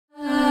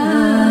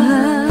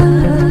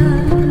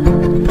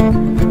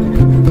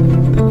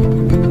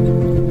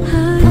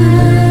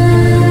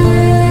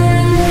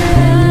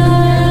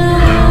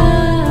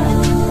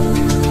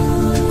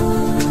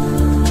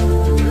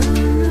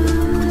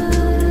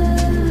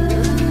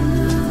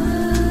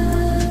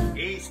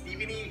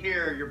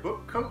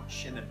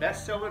coach and the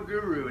bestseller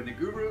guru, and the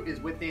guru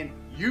is within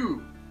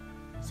you.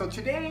 So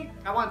today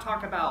I want to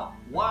talk about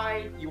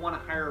why you want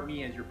to hire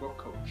me as your book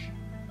coach.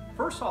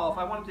 First off,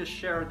 I wanted to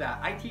share that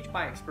I teach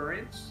by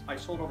experience. I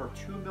sold over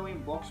 2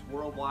 million books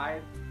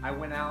worldwide. I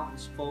went out and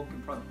spoke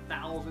in front of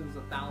thousands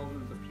of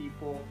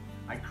people.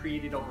 I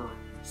created over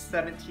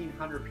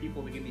 1,700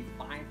 people to give me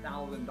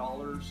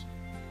 $5,000.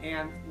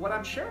 And what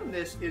I'm sharing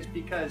this is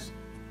because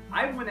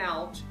I went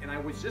out and I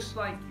was just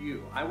like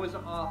you. I was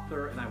an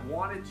author and I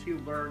wanted to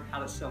learn how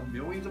to sell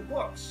millions of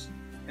books.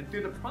 And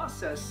through the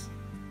process,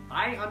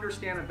 I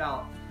understand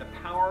about the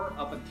power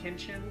of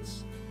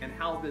intentions and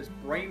how this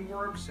brain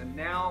works. And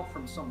now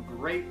from some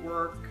great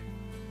work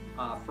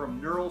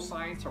from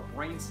neuroscience or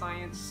brain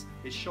science,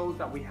 it shows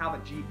that we have a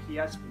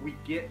GPS. We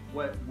get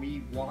what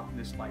we want in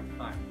this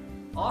lifetime.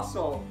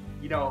 Also,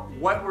 you know,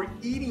 what we're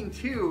eating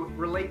too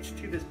relates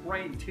to this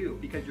brain too,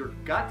 because your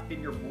gut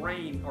and your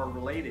brain are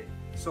related.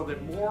 So the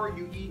more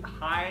you eat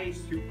high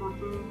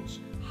superfoods,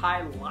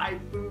 high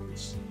live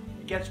foods,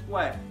 guess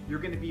what? You're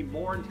going to be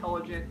more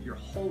intelligent. Your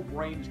whole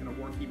brain is going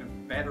to work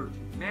even better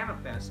to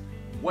manifest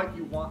what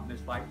you want in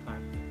this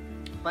lifetime.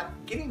 But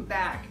getting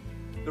back,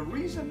 the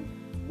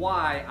reason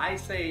why I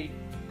say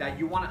that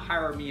you want to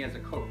hire me as a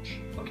coach.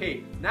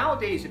 Okay,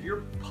 nowadays if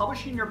you're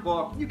publishing your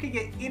book, you can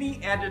get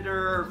any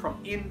editor from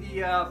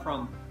India,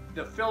 from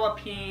the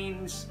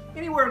Philippines,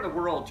 anywhere in the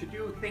world to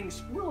do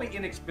things really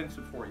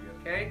inexpensive for you,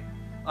 okay?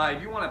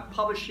 You want to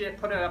publish it,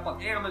 put it up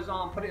on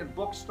Amazon, put it in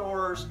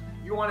bookstores,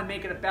 you want to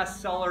make it a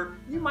bestseller,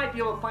 you might be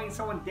able to find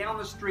someone down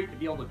the street to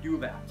be able to do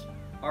that.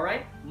 All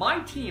right? My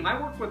team, I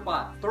work with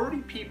about 30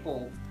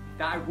 people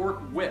that I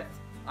work with.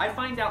 I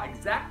find out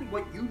exactly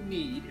what you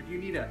need. If you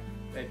need a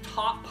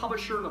top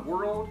publisher in the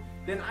world,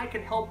 then I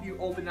can help you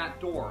open that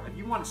door. If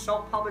you want to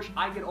self-publish,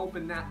 I can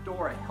open that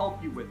door and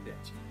help you with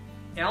it.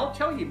 And I'll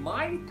tell you,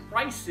 my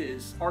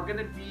prices are going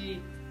to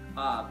be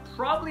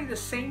probably the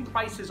same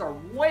prices are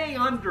way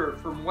under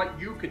from what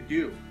you could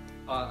do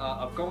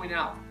of going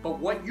out. But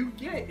what you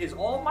get is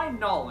all my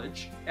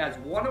knowledge as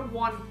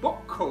one-on-one book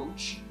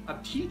coach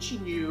of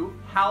teaching you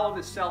how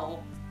to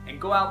sell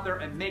and go out there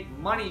and make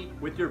money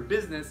with your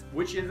business,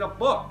 which is a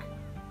book.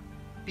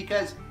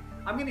 Because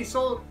I'm getting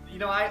sold, you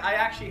know, I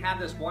actually had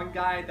this one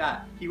guy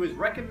that he was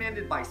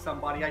recommended by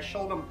somebody. I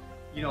showed him,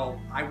 you know,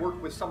 I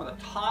worked with some of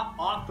the top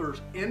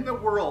authors in the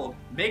world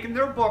making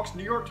their books,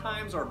 New York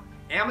Times or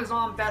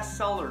Amazon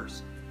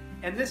bestsellers.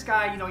 And this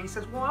guy, you know, he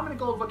says, well, I'm going to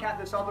go look at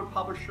this other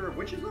publisher,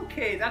 which is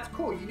okay. That's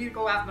cool. You need to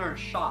go out there and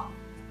shop.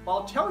 Well,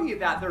 I'll tell you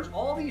that there's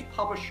all these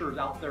publishers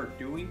out there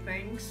doing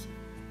things.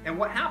 And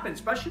what happens,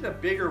 especially the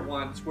bigger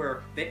ones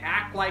where they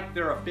act like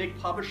they're a big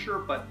publisher,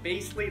 but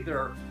basically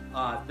they're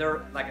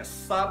like a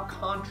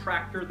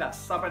subcontractor that's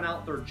subbing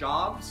out their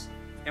jobs.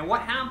 And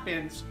what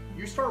happens,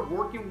 you start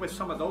working with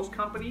some of those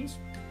companies.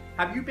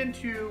 Have you been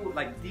to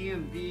like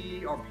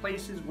DMV or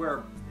places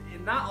where,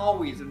 not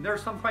always, and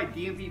there's some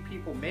probably DMV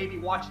people maybe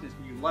watching this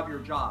and you love your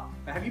job,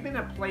 but have you been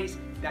in a place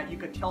that you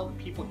could tell that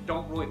people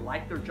don't really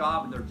like their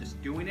job and they're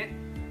just doing it?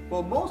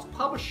 Well, most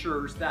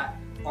publishers that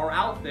are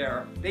out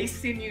there, they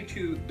send you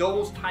to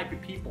those type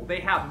of people. They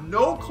have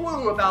no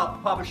clue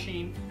about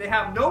publishing. They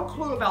have no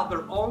clue about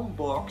their own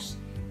books.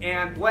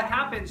 And what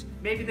happens,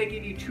 maybe they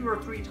give you 2 or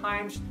 3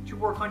 times to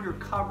work on your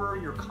cover,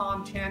 your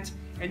content,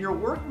 and you're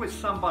working with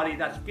somebody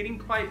that's getting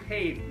probably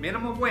paid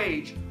minimum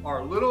wage or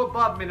a little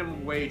above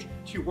minimum wage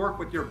to work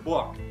with your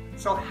book.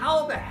 So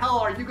how the hell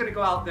are you going to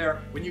go out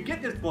there when you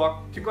get this book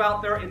to go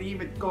out there and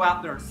even go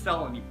out there and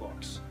sell any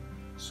books?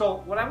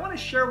 So what I want to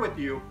share with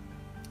you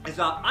is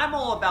I'm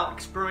all about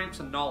experience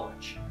and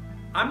knowledge.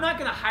 I'm not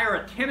going to hire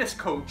a tennis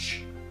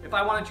coach if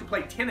I wanted to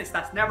play tennis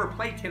that's never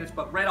played tennis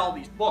but read all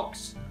these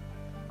books.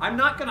 I'm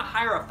not going to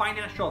hire a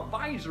financial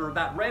advisor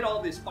that read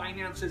all these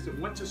finances and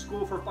went to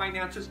school for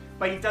finances,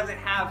 but he doesn't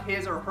have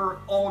his or her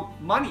own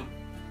money.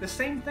 The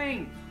same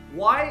thing.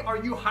 Why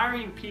are you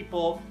hiring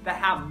people that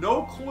have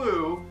no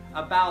clue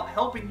about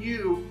helping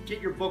you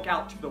get your book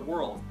out to the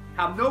world?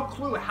 Have no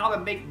clue how to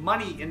make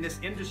money in this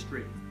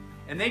industry?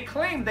 And they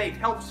claim they've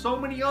helped so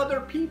many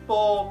other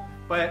people,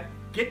 but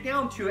get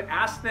down to it,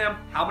 ask them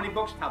how many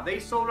books have they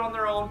sold on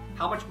their own,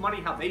 how much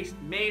money have they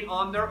made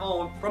on their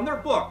own from their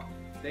book.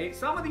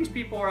 Some of these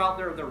people are out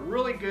there, they're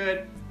really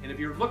good, and if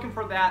you're looking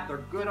for that,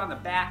 they're good on the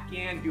back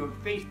end, doing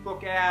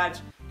Facebook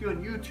ads,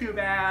 doing YouTube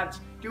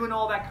ads, doing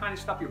all that kind of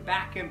stuff, your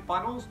back end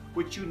funnels,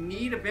 which you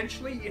need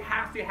eventually, you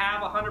have to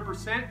have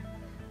 100%.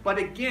 But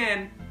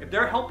again, if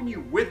they're helping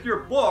you with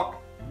your book,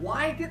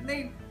 why didn't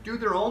they do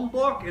their own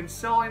book and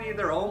sell any of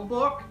their own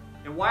book?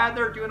 And why are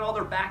they doing all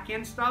their back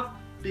end stuff?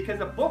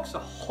 Because a book's a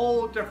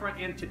whole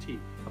different entity.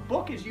 A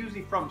book is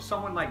usually from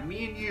someone like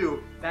me and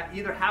you that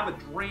either have a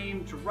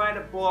dream to write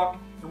a book,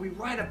 and we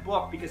write a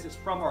book because it's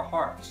from our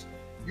hearts.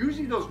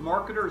 Usually those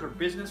marketers or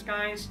business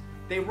guys,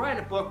 they write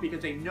a book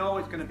because they know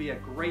it's going to be a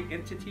great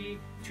entity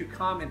to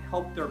come and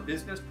help their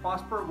business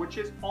prosper, which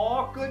is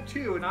all good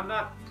too. And I'm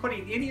not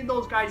putting any of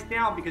those guys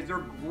down because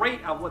they're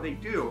great at what they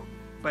do.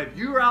 But if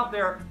you're out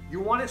there, you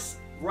want to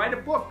write a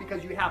book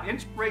because you have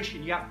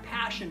inspiration, you have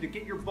passion to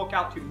get your book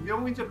out to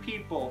millions of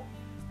people,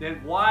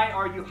 then why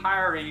are you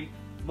hiring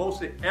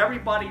mostly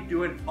everybody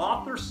doing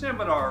author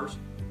seminars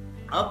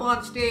up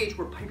on stage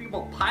where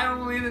people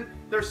pile in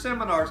their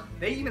seminars?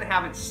 They even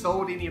haven't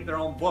sold any of their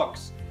own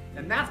books.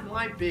 And that's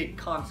my big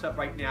concept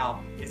right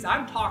now, is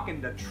I'm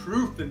talking the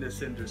truth in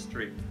this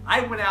industry.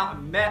 I went out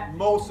and met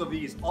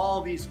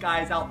all these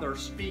guys out there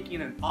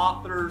speaking and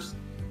authors.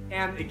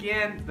 And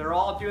again, they're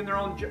all doing their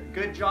own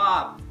good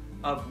job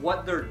of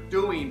what they're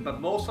doing, but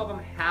most of them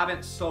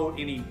haven't sold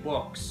any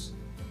books.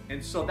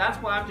 And so that's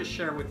what I'm just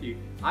sharing with you.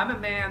 I'm a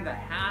man that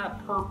had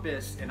a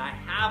purpose, and I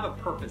have a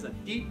purpose, a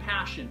deep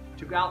passion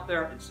to go out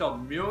there and sell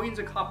millions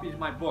of copies of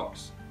my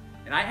books.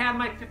 And I had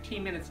my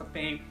 15 minutes of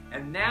fame,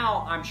 and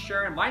now I'm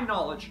sharing my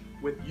knowledge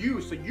with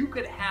you so you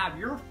could have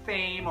your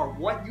fame or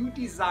what you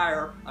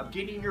desire of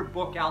getting your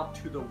book out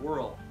to the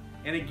world.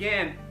 And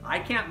again, I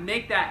can't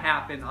make that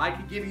happen. I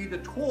can give you the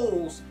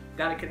tools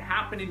that it could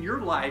happen in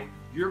your life.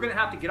 You're gonna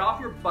have to get off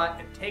your butt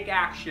and take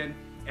action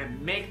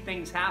and make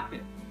things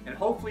happen. And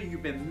hopefully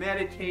you've been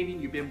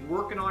meditating, you've been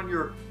working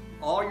on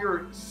all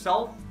your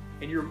self,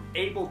 and you're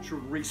able to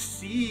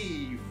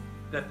receive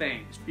the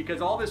things.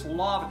 Because all this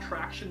law of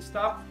attraction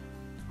stuff,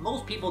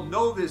 most people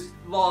know this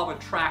law of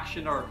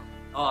attraction, or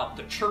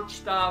the church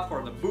stuff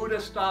or the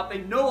Buddha stuff. They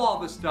know all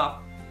this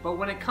stuff, but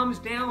when it comes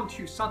down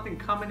to something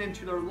coming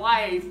into their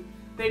life,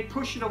 they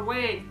push it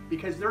away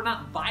because they're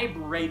not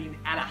vibrating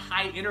at a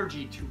high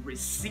energy to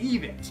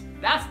receive it.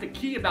 That's the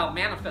key about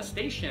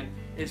manifestation.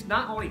 It's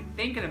not only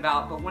thinking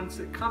about, but once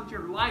it comes to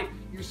your life,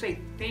 you say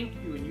thank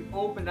you and you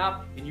open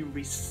up and you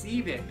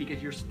receive it,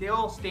 because you're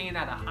still staying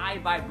at a high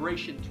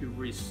vibration to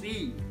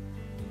receive.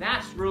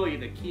 That's really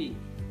the key.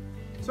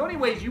 So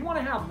anyways, you want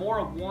to have more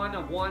of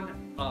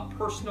one-on-one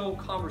personal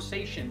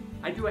conversation.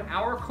 I do an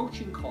hour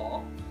coaching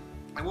call,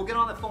 and we'll get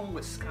on the phone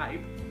with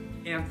Skype,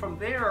 and from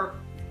there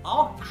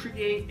I'll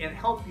create and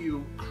help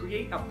you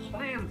create a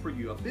plan for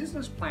you, a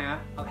business plan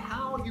of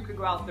how you can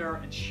go out there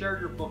and share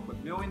your book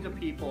with millions of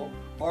people,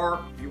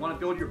 or if you want to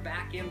build your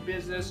back-end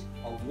business,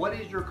 or what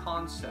is your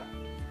concept.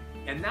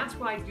 And that's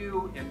what I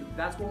do, and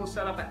that's when we'll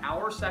set up an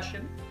hour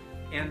session.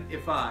 And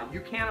if you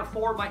can't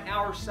afford my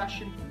hour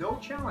session, no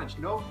challenge,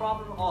 no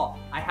problem at all.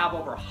 I have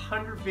over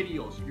 100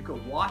 videos you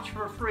can watch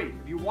for free.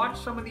 If you watch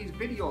some of these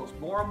videos,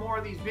 more and more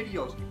of these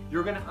videos,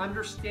 you're gonna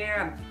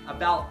understand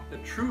about the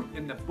truth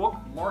in the book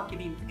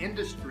marketing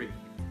industry.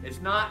 It's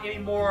not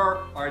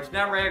anymore, or it's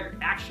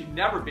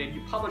never been.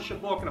 You publish a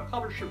book and a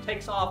publisher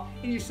takes off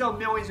and you sell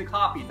millions of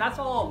copies. That's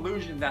all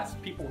illusion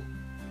that people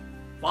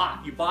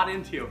you bought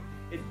into.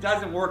 It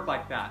doesn't work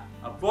like that.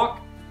 A book,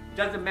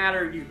 doesn't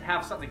matter if you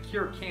have something to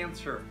cure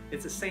cancer.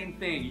 It's the same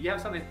thing. You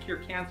have something to cure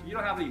cancer, you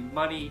don't have any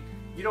money,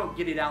 you don't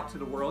get it out to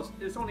the world.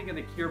 It's only going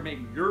to cure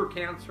maybe your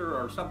cancer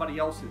or somebody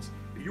else's.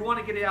 If you want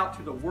to get it out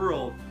to the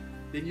world,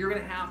 then you're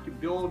going to have to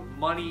build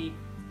money,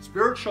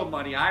 spiritual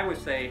money, I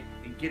would say,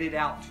 and get it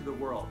out to the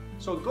world.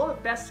 So go to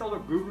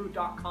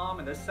bestsellerguru.com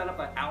and let's set up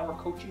an hour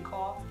coaching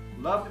call.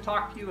 Love to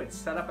talk to you and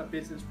set up a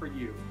business for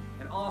you.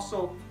 And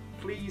also,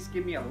 please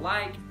give me a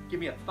like, give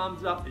me a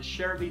thumbs up, and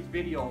share these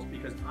videos,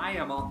 because I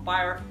am on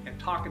fire and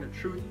talking the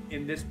truth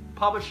in this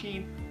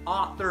publishing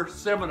author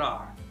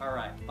seminar. All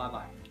right,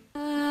 bye-bye.